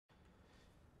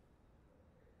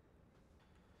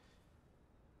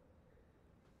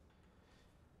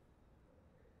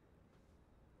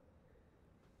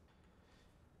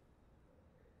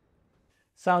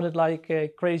sounded like a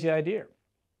crazy idea.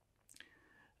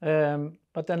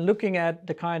 But then looking at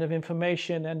the kind of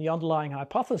information and the underlying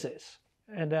hypothesis,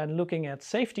 and then looking at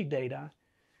safety data,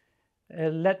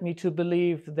 led me to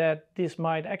believe that this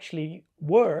might actually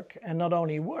work, and not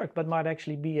only work, but might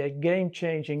actually be a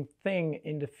game-changing thing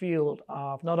in the field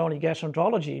of not only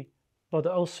gastroenterology, but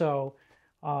also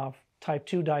of type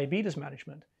 2 diabetes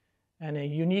management, and a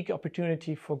unique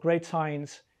opportunity for great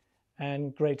science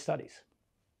and great studies.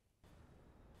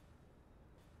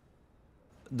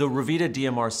 The Revita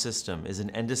DMR system is an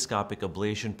endoscopic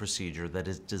ablation procedure that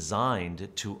is designed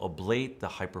to ablate the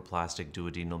hyperplastic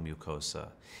duodenal mucosa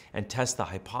and test the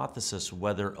hypothesis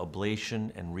whether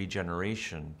ablation and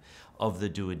regeneration of the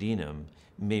duodenum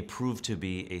may prove to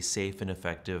be a safe and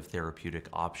effective therapeutic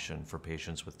option for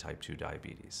patients with type 2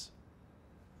 diabetes.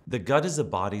 The gut is the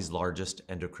body's largest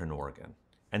endocrine organ,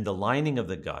 and the lining of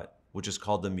the gut, which is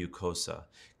called the mucosa,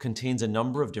 contains a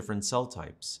number of different cell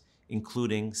types,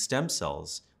 including stem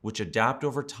cells, which adapt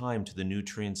over time to the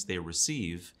nutrients they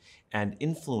receive and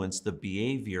influence the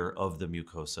behavior of the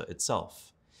mucosa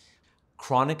itself.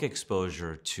 Chronic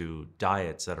exposure to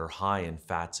diets that are high in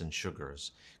fats and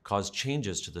sugars cause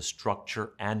changes to the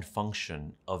structure and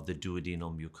function of the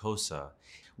duodenal mucosa,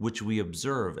 which we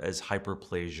observe as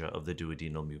hyperplasia of the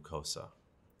duodenal mucosa.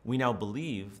 We now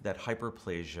believe that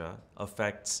hyperplasia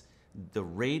affects the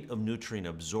rate of nutrient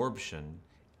absorption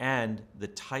and the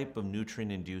type of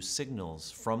nutrient-induced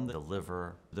signals from the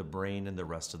liver, the brain, and the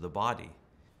rest of the body.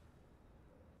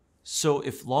 So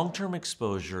if long-term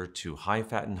exposure to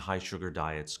high-fat and high-sugar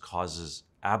diets causes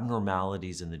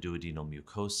abnormalities in the duodenal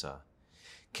mucosa,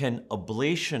 can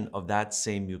ablation of that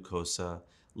same mucosa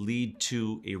lead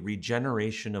to a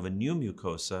regeneration of a new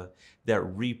mucosa that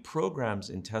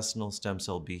reprograms intestinal stem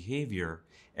cell behavior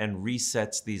and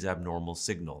resets these abnormal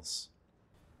signals?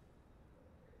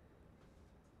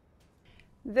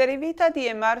 The Revita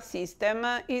DMR system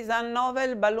is a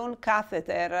novel balloon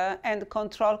catheter and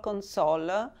control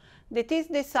console that is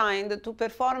designed to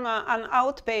perform an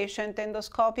outpatient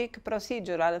endoscopic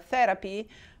procedural therapy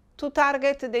to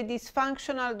target the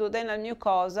dysfunctional duodenal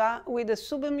mucosa with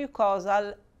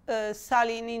submucosal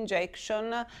saline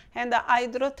injection and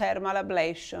hydrothermal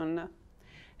ablation.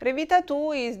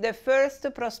 REVITA-2 is the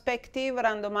first prospective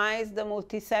randomized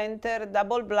multicenter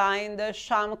double-blind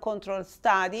sham-controlled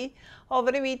study of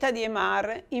Revita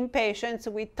DMR in patients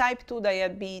with type 2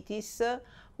 diabetes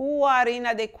who are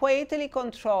inadequately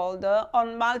controlled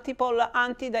on multiple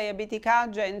anti-diabetic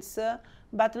agents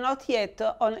but not yet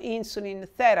on insulin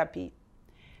therapy.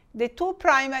 The two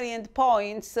primary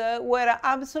endpoints were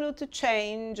absolute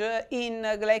change in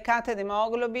glycated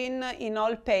hemoglobin in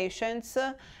all patients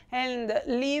and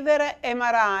liver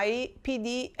MRI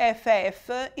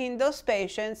PDFF in those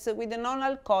patients with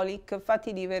non-alcoholic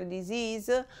fatty liver disease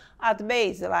at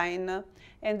baseline,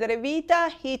 and Revita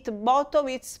hit both of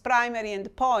its primary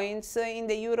endpoints in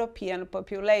the European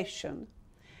population.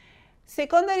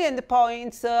 Secondary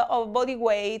endpoints of body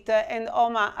weight and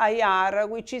HOMA-IR,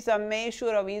 which is a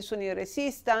measure of insulin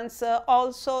resistance,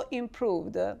 also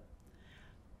improved.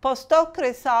 Post-hoc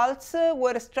results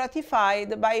were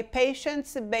stratified by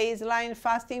patients' baseline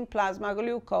fasting plasma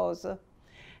glucose.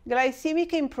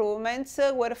 Glycemic improvements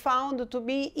were found to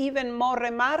be even more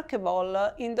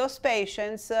remarkable in those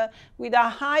patients with a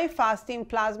high fasting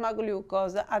plasma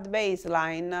glucose at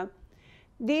baseline.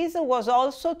 This was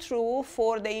also true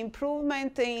for the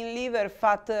improvement in liver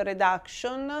fat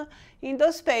reduction in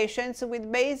those patients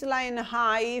with baseline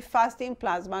high fasting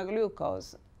plasma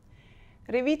glucose.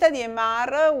 Revita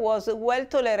DMR was well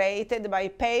tolerated by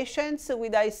patients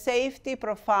with a safety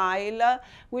profile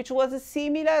which was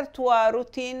similar to a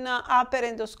routine upper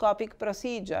endoscopic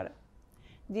procedure.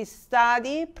 This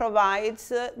study provides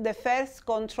the first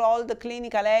controlled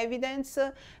clinical evidence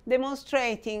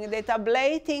demonstrating that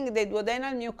ablating the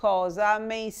duodenal mucosa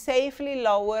may safely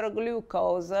lower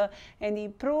glucose and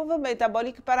improve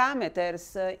metabolic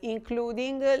parameters,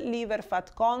 including liver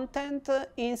fat content,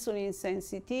 insulin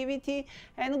sensitivity,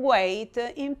 and weight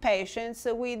in patients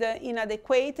with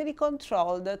inadequately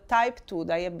controlled type 2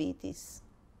 diabetes.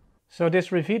 So this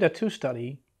Revita-2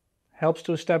 study helps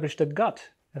to establish the gut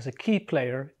as a key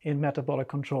player in metabolic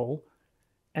control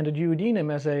and the duodenum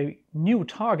as a new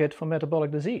target for metabolic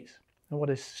disease. And what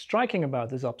is striking about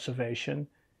this observation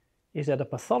is that the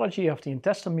pathology of the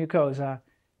intestinal mucosa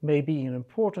may be an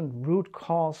important root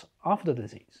cause of the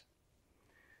disease.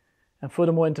 And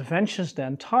furthermore, interventions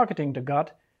then targeting the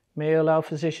gut may allow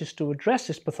physicians to address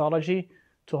this pathology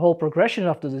to halt progression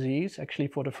of the disease, actually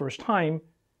for the first time,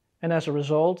 and as a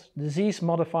result,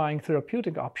 disease-modifying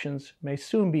therapeutic options may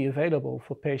soon be available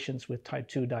for patients with type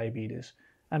 2 diabetes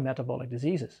and metabolic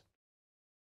diseases.